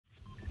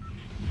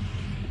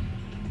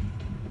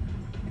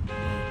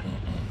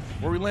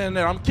Where we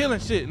landing at? I'm killing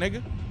shit,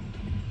 nigga.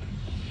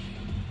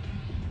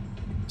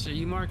 Shit,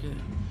 you mark it.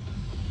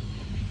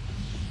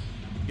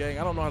 Gang,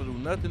 I don't know how to do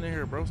nothing in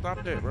here, bro.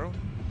 Stop that, bro.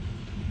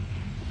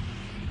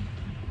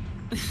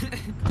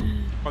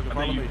 Fucking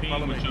follow me.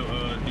 Follow me. With your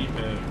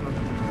D-pad.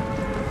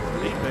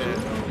 D-pad.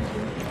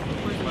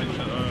 Like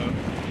the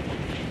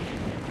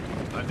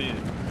I did.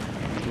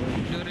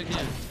 Do it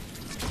again.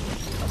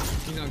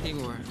 He's on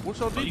keyboard. What's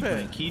your Oh, you playing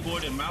D-pad?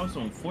 keyboard and mouse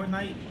on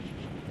Fortnite?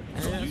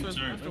 Hey, that's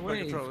the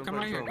way. Come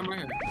right here. Come right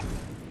here.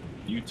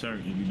 You turn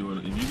if you do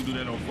it. If you can do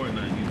that on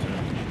Fortnite, you turn.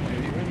 Yeah,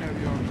 you wouldn't have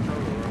your own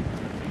controller, bro.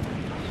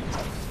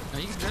 Now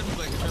you can definitely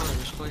play controller.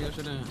 Just play your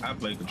shit in. I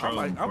play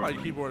controller. I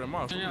like keyboard and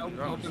mouse. Turn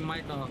your open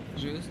mic off,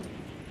 Juice.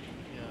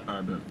 Yeah.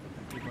 Alright, bro.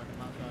 Keyboard and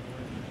mouse out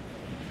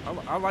of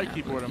the way. I like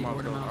keyboard and mouse.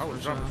 keyboard and Though. mouse I was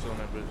for dropping sure. shit on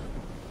that bitch.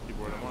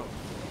 Keyboard and mouse.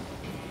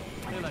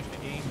 I feel like the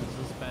game is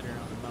just better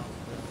on the mouse,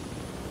 bro.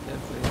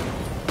 Definitely.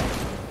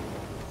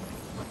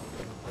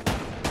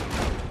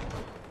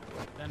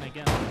 Then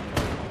again, the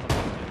controller,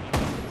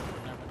 you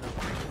never know.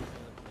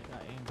 They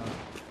got aimbot.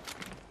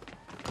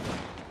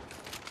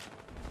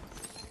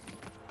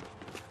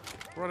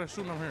 Bro, they're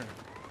shooting them here.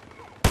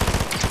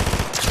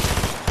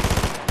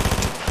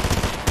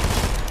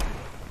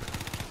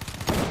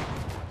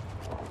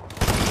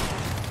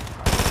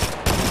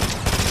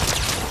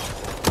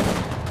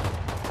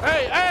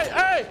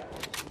 Hey!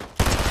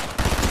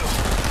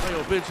 Lay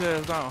your bitch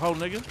ass down, hoe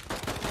nigga.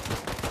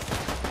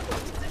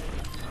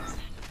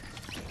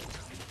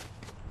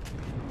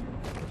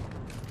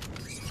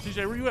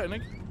 CJ, where you at,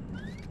 nigga?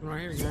 I'm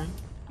right here, gang.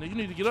 Nigga, you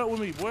need to get up with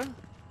me, boy.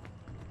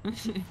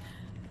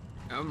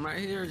 I'm right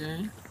here,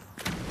 gang.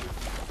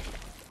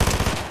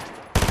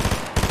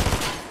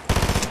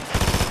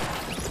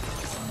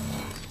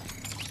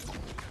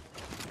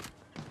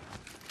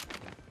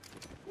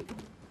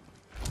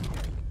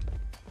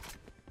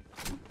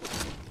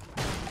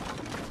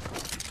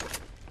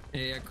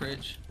 Hey,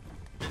 Critch.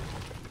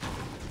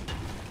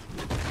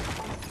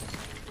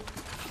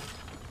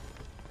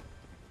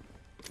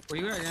 Where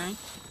you at, gang?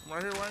 I'm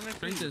right here, right next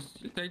to Take you. this.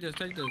 Take this.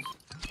 Take this.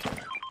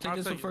 Take I'll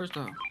this one take it. first,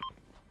 though.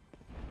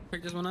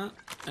 Pick this one up,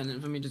 and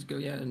then for me, just go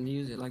and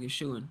use it like you're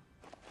shooting.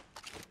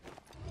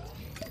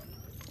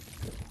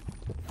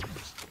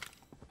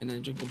 And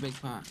then drink the big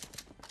pot.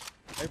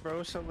 Hey, bro,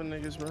 what's up with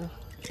niggas, bro?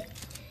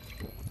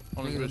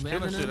 On this Niggas bitch killing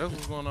abandoned shit, him? that's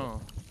what's going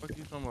on. What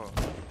you talking about?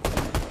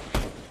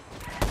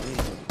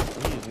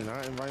 You did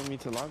not invite me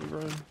to lobby,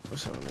 bro?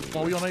 What's up, nigga?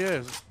 Come on, we on their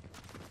ass.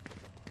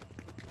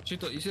 You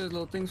see those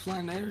little things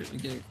flying there? You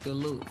get good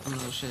loot from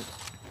those shit.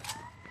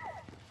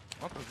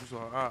 I thought you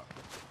saw out.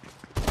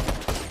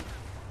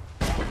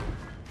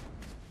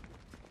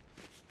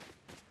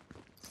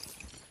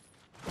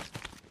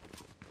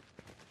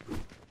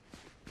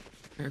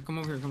 Here, come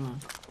over here, come on.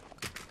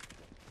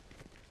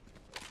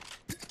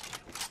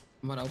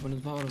 I'm about to open this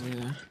vault over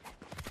here.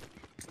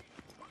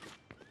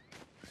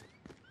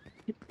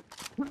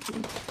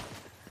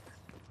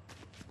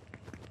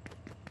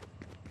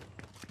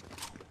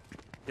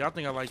 Yeah, I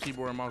think I like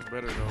keyboard and mouse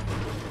better though.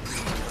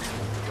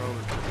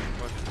 Controller,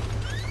 fuck it.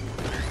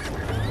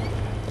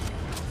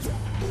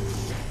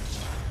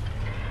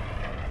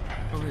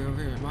 Over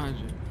here, behind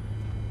you.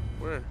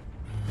 Where? Alright,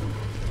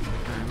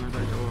 I'm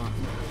gonna go up.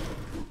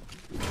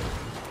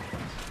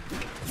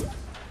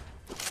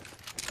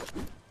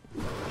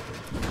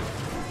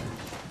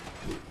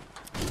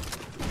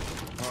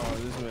 Oh,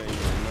 this man is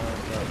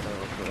non-stop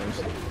down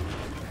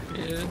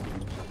Yeah.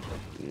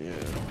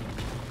 Yeah.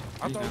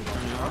 I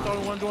thought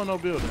we wasn't doing no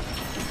building.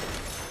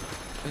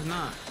 It's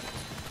not.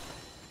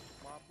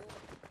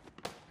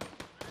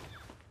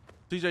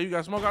 TJ, you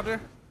got smoke out there?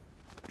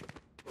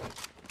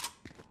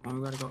 Oh,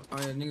 we gotta go. Oh,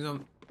 yeah, niggas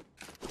on.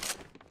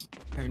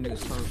 Hey,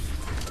 niggas close.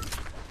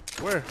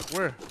 Where?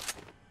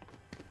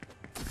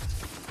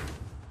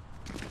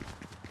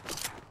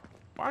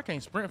 Why I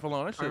can't sprint for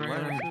long? That shit Right,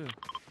 lame right. too.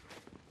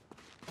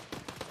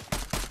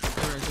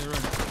 Stay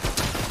right.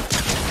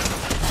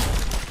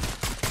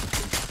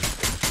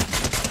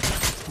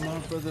 Come on,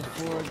 brother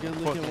Ford, good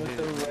looking Fucking with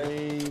the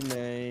Ray,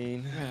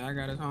 man. Yeah, I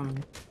got it,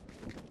 homie.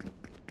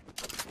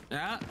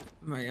 Yeah?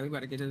 Right, we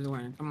gotta get this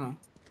win. Come on.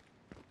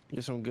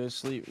 Get some good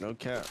sleep, no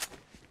cap.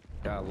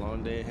 Got a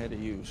long day ahead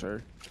of you,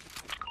 sir.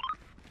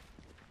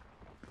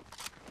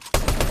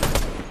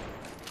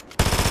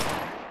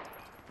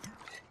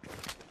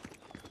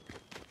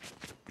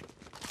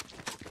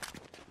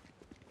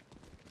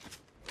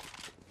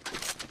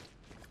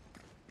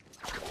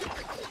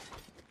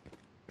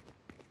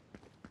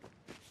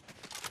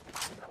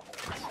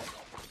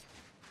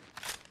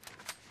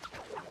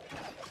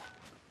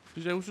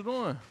 TJ, what you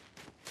doing?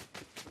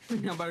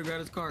 I'm about to grab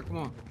his car. Come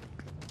on.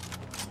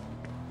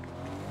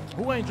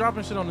 Who ain't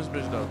dropping shit on this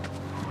bitch though?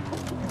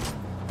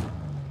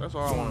 That's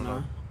all I want to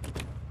know.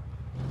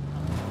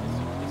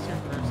 It's your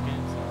first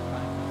game, so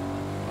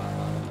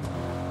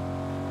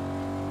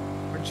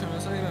What you trying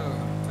to say though?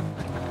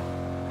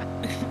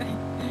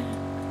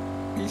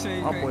 He said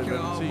you My can't boy kill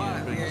better all see you,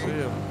 bots. big as Yeah.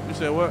 hell. You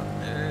said what?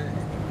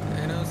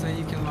 They don't say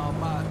you killing all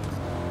bots.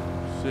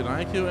 Shit,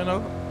 I ain't killing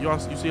no. You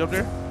see up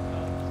there?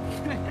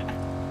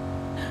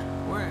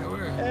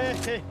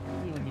 Hey.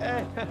 When you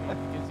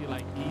gives you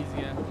like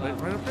easy ass. Right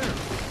up there.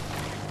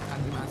 I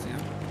do not see him.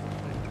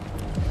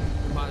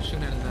 I'm about to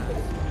shoot at his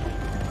ass.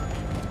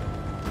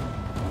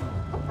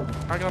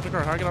 How I get off the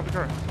car? How I get off the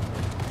car?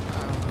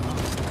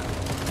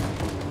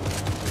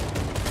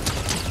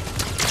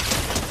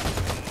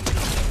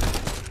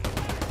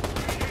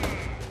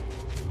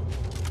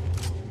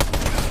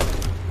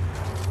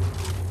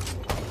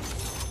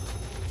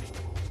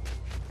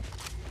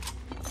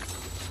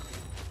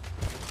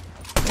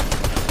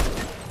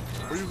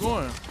 Where you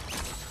going?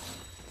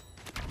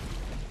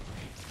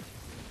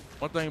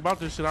 One thing about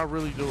this shit, I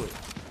really do it.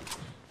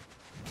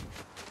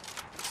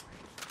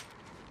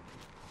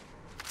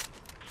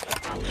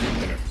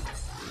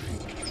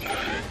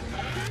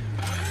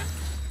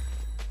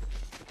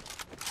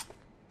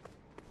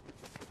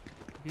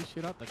 You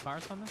shoot out the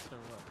cars on this or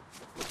what?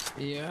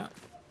 Yeah.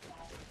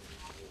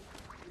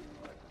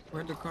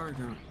 Where'd the car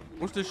go?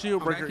 What's the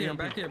shield Oh, breaker?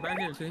 back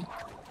here, see?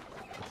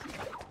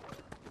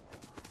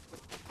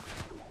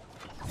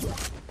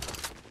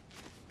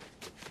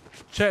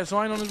 Chat, so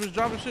I ain't on this bitch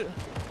dropping shit.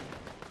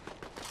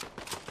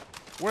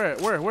 Where?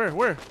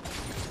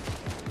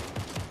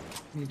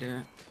 He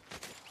dead.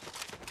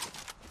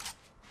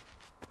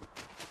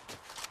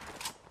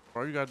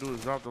 All you gotta do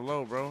is drop the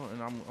low, bro,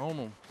 and I'm on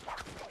them.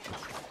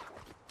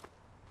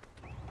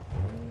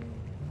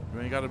 You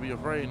ain't gotta be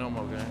afraid no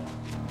more, gang.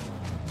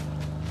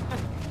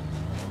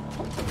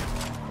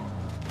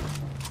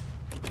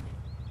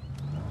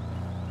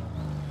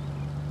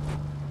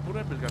 Who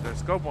that bitch got that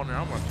scope on there?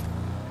 I'm like,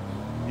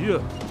 yeah.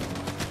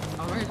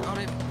 Oh, right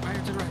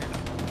here to the right.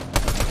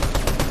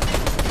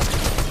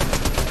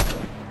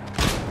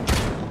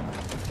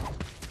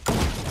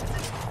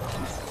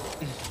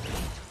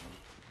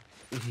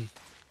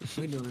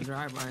 We doing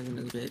drive-bys in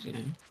this bitch,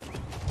 gang.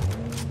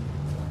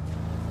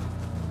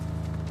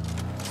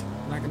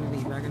 Back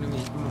in the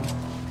meat, come on.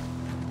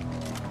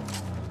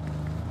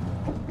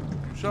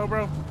 You sure,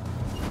 bro?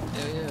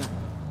 Hell yeah.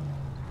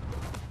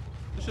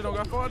 This shit don't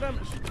got fall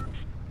damage.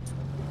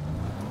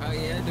 Oh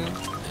yeah, I do.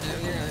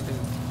 Hell yeah, I do.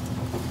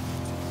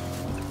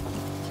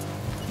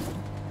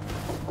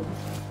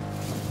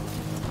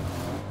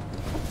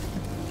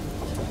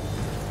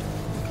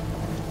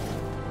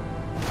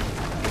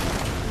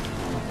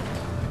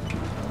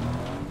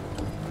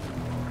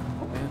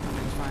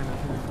 Everything's fine up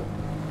here.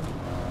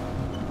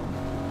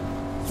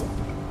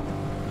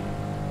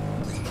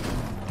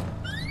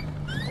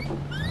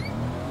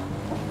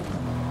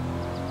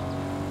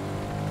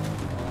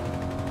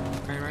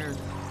 Right here.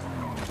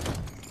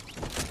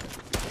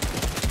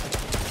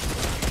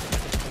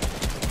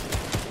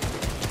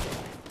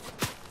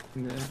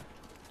 Yeah.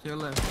 To your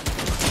left.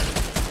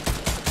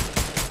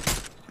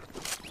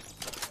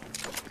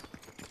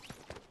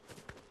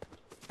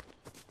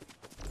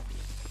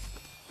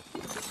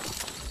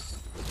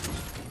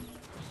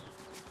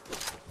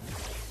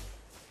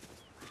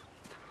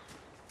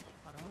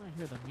 I don't want to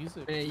hear the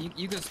music. Yeah,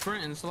 you can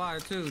sprint and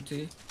slide too,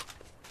 T.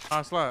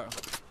 I slide.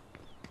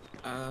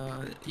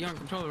 You on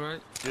controller,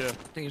 right? Yeah. I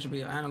think it should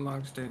be an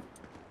analog stick.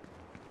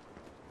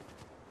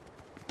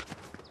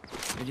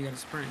 But you gotta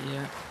sprint,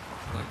 yeah.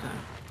 Like that.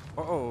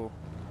 Uh-oh.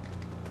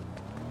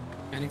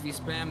 And if you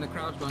spam the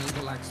crouch button, you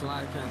can like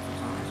slide cancel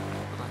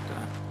something like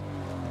that.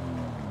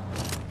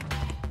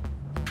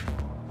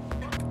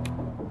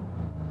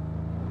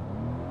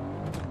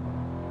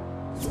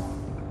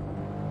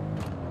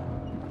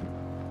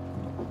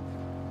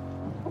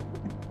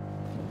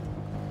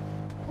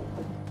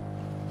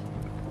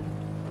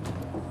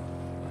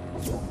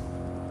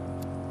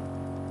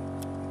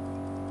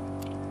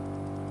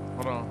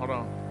 Hold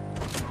on.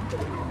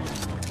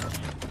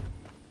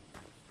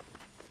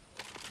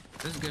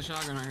 This is a good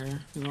shotgun right here.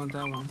 You want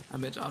that one? I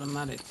bet you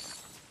automatic.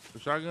 The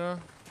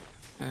shotgun?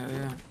 Hell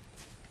yeah.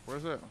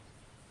 Where's that?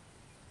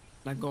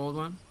 That gold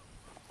one.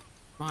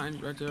 Behind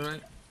you, right there,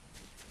 right?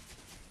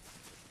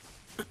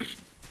 Right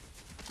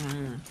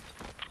here.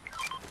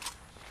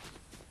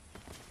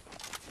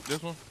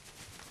 This one?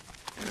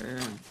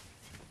 Yeah.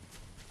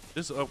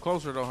 This is up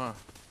closer though, huh?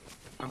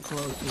 I'm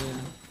close,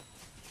 yeah.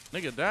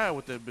 Nigga died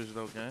with that bitch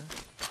though, gang.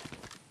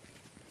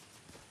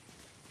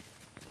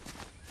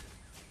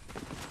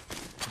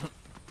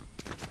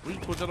 We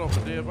put that off a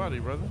dead body,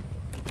 brother.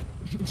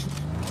 You gonna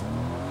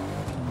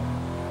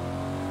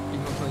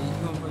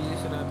put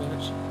use of that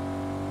bitch.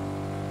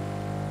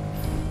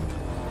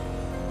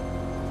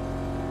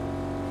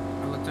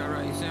 I looked out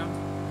right, you see him?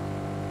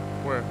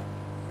 Where?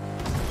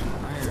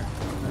 Right here.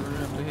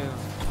 Right up the hill.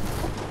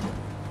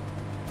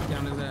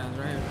 Down his ass,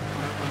 right here.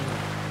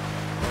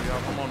 Oh,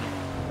 y'all, come on.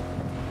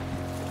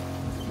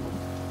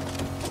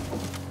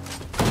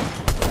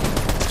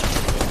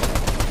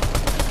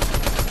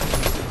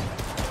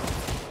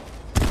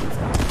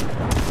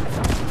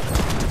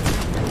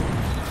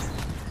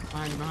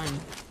 Behind you.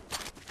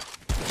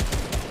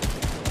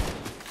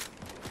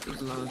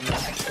 He's low, man.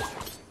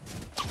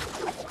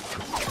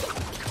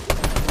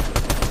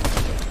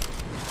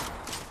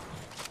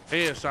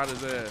 Headshot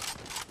his ass.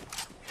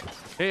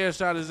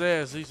 Headshot his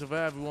ass. He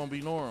survived. He won't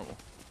be normal.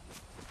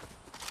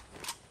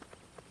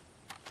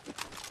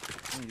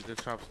 Let me get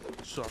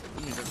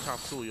that chop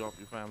suey off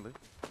your family.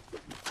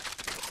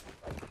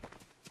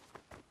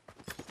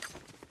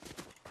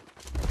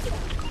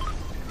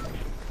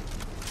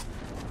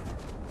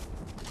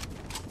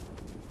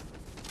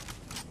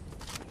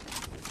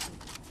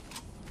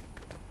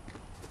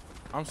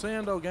 I'm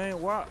saying though,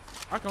 gang, why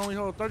I can only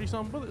hold 30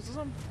 something bullets or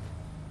something?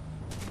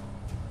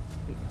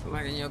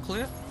 Like in your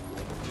clip?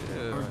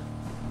 Yeah.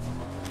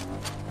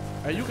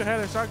 Hey, you can have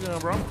that shotgun,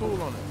 bro. I'm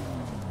cool on it.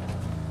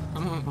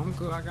 I'm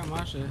cool. I got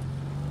my shit.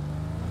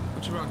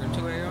 What you rocking?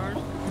 2 ARs?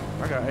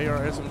 I got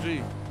AR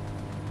SMG.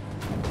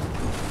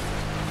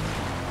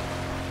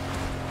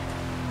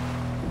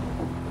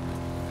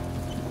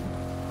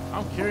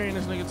 I'm carrying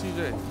this nigga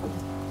TJ. No,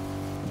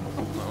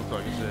 I'm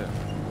talking shit.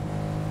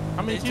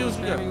 How many kills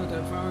you got? With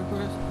that friend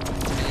request?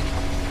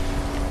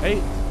 8.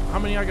 How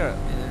many I got?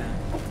 Yeah.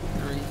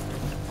 3.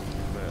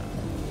 Bet.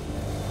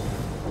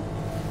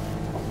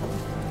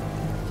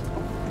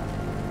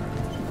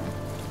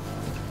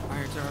 I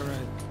heard y'all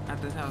right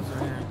at this house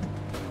right here.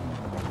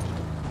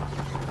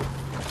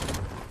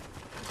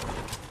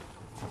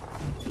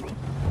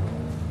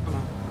 Come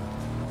on.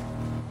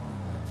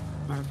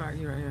 Matter of fact,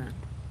 you right here.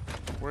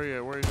 Where you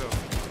at? Where you go?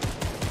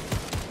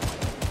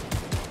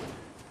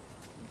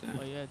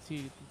 Well, yeah,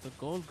 see, the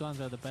gold guns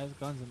are the best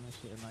guns in this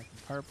shit, and like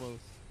the purples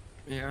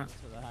Yeah.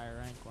 to the higher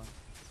rank ones.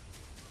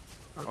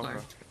 Okay. Like,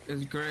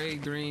 it's gray,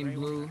 green, Gray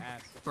blue, ones are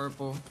ass.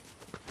 purple,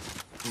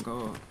 and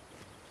gold.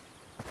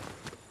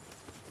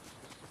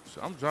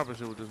 So I'm dropping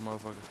shit with this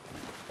motherfucker.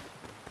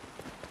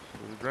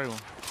 With the gray one.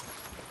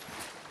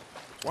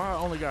 Why I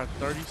only got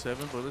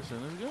 37 bullets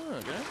in this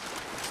gun, gang?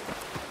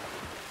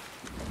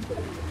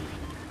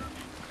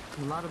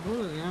 A lot of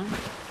bullets, yeah.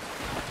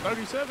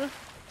 37?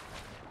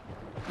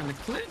 And the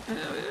clip, hell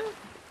yeah.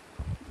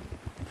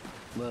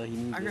 No, he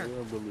needs I got-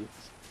 AR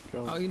bullets.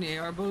 Go. Oh, you need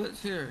AR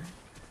bullets here.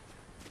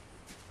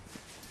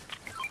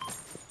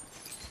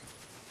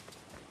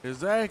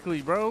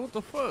 Exactly, bro. What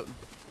the fuck?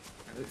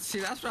 See,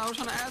 that's what I was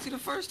trying to ask you the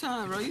first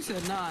time, bro. You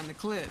said nah in the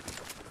clip.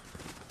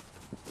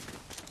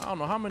 I don't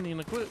know how many in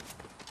the clip.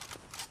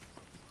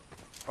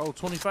 Oh,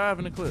 25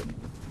 in the clip.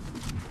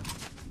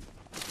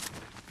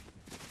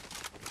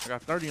 I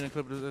got 30 in the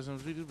clip of this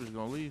SMG. This bitch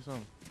gonna leave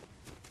something.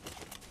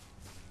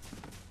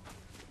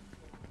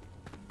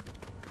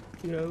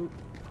 Yo.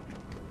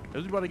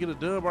 Is we about to get a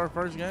dub our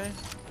first game?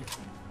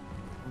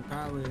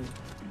 Probably.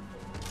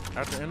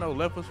 After NO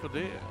left us for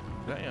dead.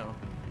 Damn.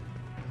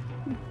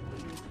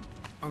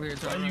 Over here,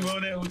 Why you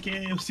on that with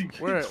KMC?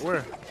 Where?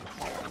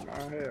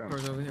 Oh, hell.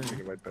 Where's over here?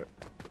 Nigga like that.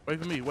 Wait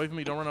for me. Wait for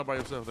me. Don't run out by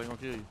yourself. They gonna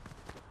kill you.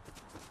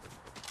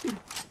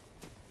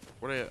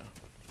 Where they at?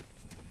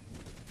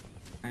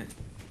 Alright.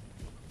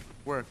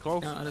 Where?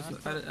 Close? Yeah, other side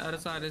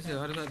of this hill.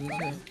 Other side of this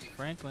hill.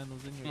 Franklin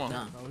was in your Come on.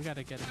 shot, bro. We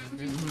gotta get him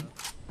in here.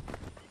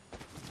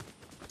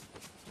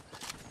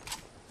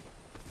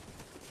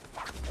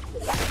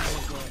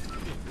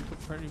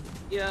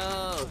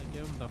 Yo,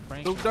 Give him the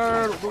Franklin. Blue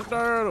Turtle. Blue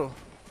Turtle.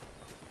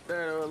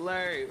 Turtle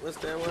alert. What's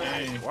that one?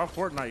 Hey, Why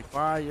Fortnite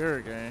fire,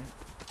 gang?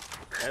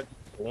 That's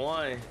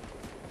one.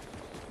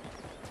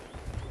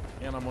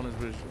 And I'm on this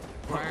bitch.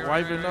 Right,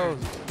 Wiping right.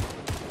 noses.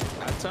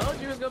 I told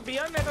you it was gonna be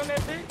on that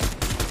bitch.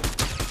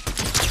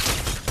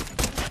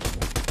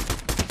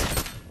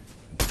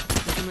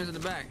 Put them into the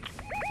back.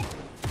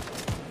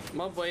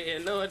 My boy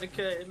ain't know what to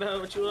cut. Know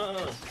what you on?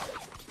 That's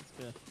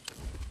good.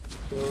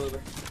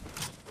 Good.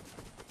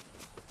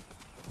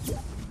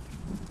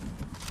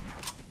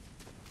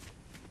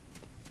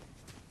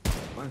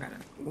 Oh, I got it.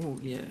 Oh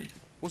yeah.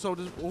 What's up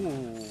with this?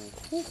 Ooh.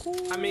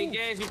 How many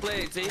games you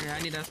played, T?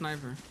 I need that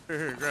sniper.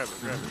 Here, grab it.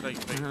 Take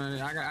it.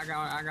 I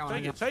got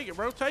one. Take it,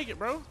 bro. Take it,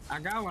 bro. I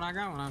got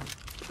one.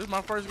 This is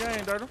my first game,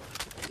 Dirtle.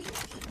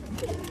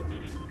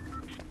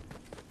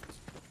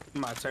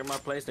 I'm about to turn my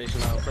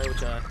PlayStation on. Play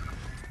with y'all.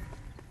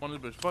 On this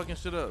bitch fucking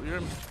shit up. You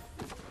hear me?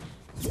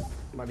 I'm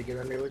about to get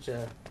on there with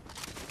y'all.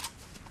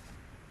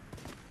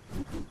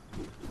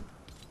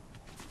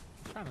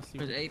 Trying to see.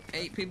 There's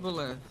eight people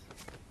left.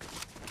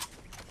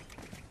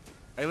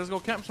 Hey, let's go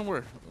camp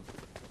somewhere.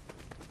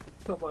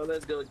 Come on,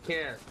 let's go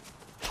camp.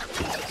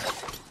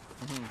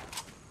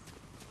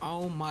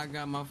 Oh my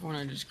god, my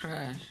phone just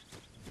crashed.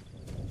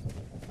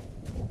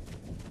 You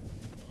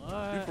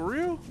What? for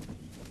real?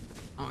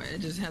 Oh, it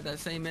just had that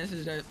same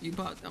message that you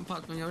popped. I'm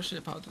popped on your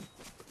shit, popped.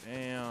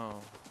 Damn.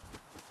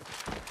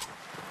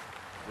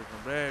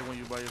 Different bag when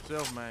you by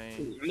yourself, man.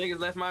 Niggas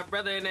left my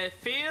brother in that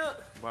field.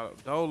 About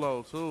a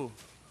dolo too.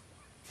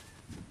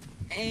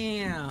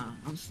 Damn,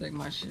 I'm sick.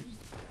 My shit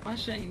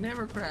ain't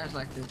never crashed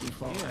like this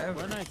before. Yeah,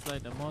 Ever. Fortnite's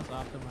like the most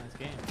optimized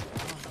game. I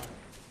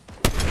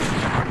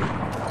don't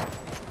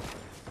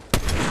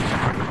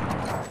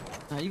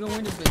know. Now you gonna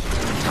win this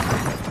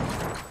bitch.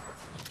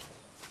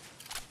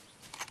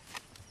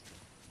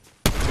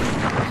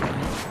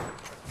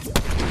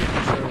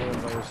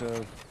 By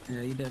yourself.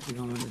 Yeah, you definitely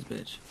gonna win this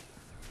bitch.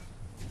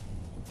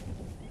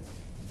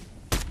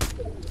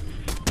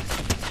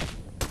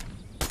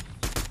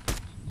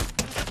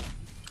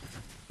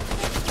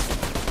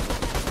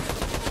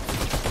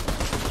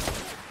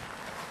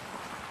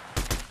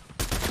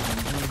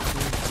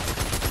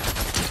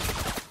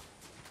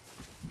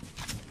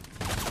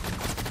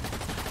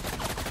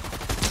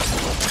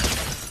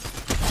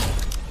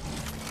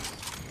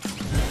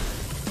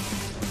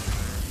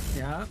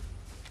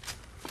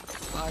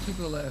 5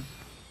 people left.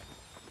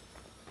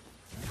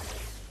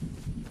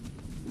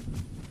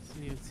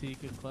 See if T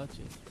can clutch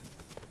it.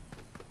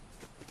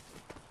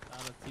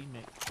 Not a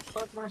teammate.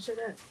 Fuck my shit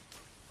at.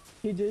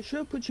 He just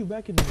should put you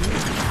back in the game.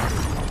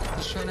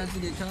 Just try not to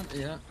get caught.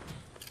 Yeah.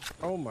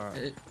 Oh my.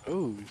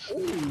 Oh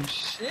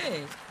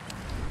shit.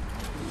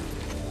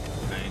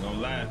 I ain't gonna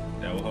lie.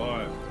 That was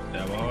hard.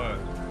 That was hard.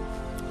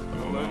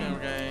 Looking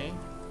game.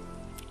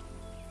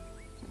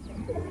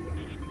 Oh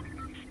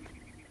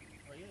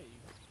yeah,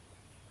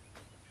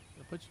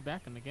 they'll put you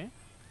back in the game.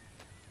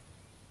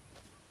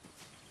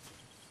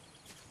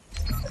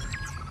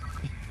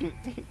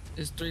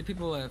 There's 3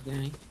 people left,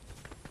 gang.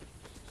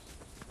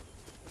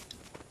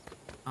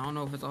 I don't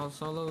know if it's all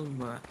solos,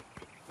 but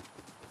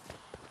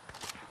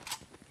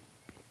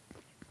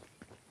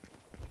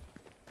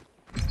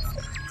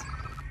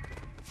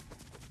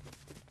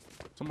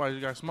Somebody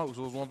just got smoked,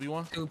 so it was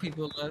 1v1. 2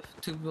 people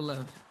left. 2 people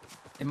left.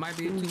 It might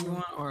be a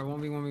 2v1 or a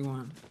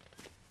 1v1v1.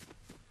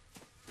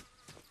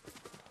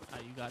 Ah,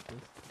 you got this.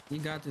 You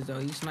got this though.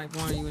 You snipe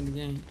one, you win the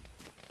game.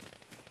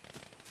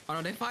 Oh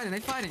no, they fighting. They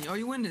fighting. Oh,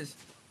 you win this.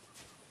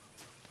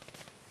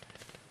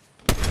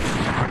 Oh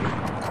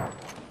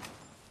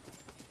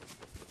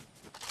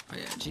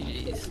yeah,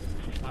 GG's.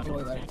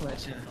 Boy, like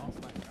clutch. Yeah.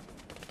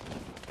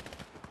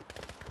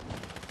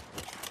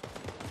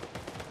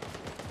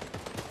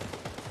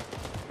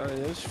 Oh, yeah,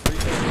 it's free.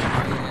 Oh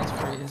yeah, it's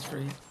free. It's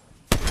free.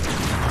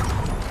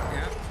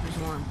 Yeah, there's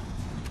one.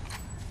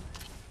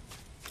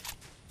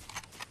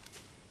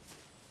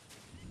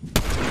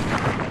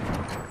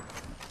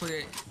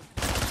 Okay.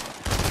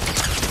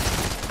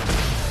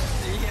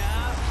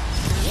 Yeah.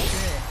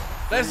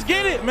 Let's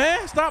get it,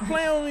 man. Stop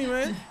playing with me,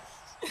 man.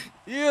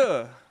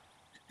 Yeah.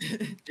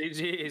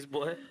 GG's,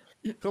 boy.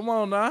 Come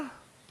on now.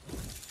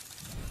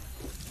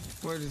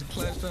 Boy, just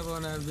clutched up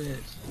on that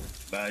bitch.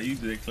 Nah, you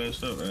did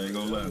clutched up. I ain't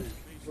gonna lie.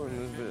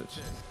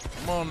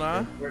 Come on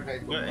now.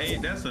 Well, hey,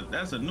 that's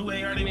a new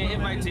AR. Give me an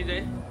invite,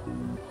 TJ.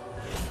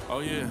 Oh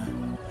yeah.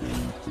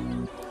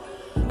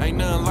 Ain't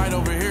nothing light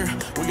over here.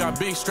 We got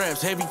big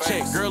straps, heavy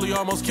check. Girlie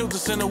almost killed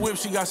us in the whip.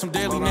 She got some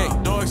deadly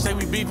neck. Dog say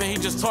we beefing. He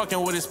just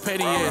talking with his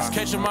petty ass.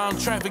 Catch him out in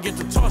traffic, get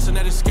the tossing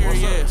at his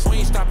scary ass. We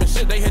ain't stopping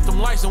shit. They hit them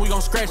lights and we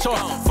gon' scratch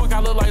off. Fuck,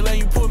 I look like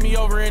letting you put me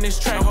over in this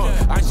track.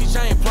 Icy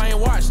chain, playing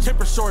watch,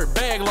 temper short,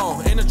 bag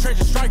long. In the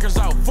trenches, strikers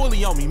out,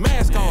 fully on me,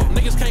 mask on.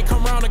 Niggas can't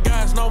come around the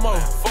guys no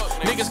more.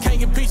 Niggas can't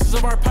get pieces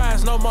of our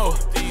pies no more.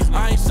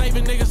 I ain't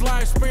saving niggas'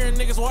 lives, sparing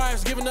niggas'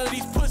 wives, giving none of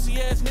these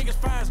pussy ass niggas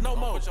fines no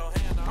more.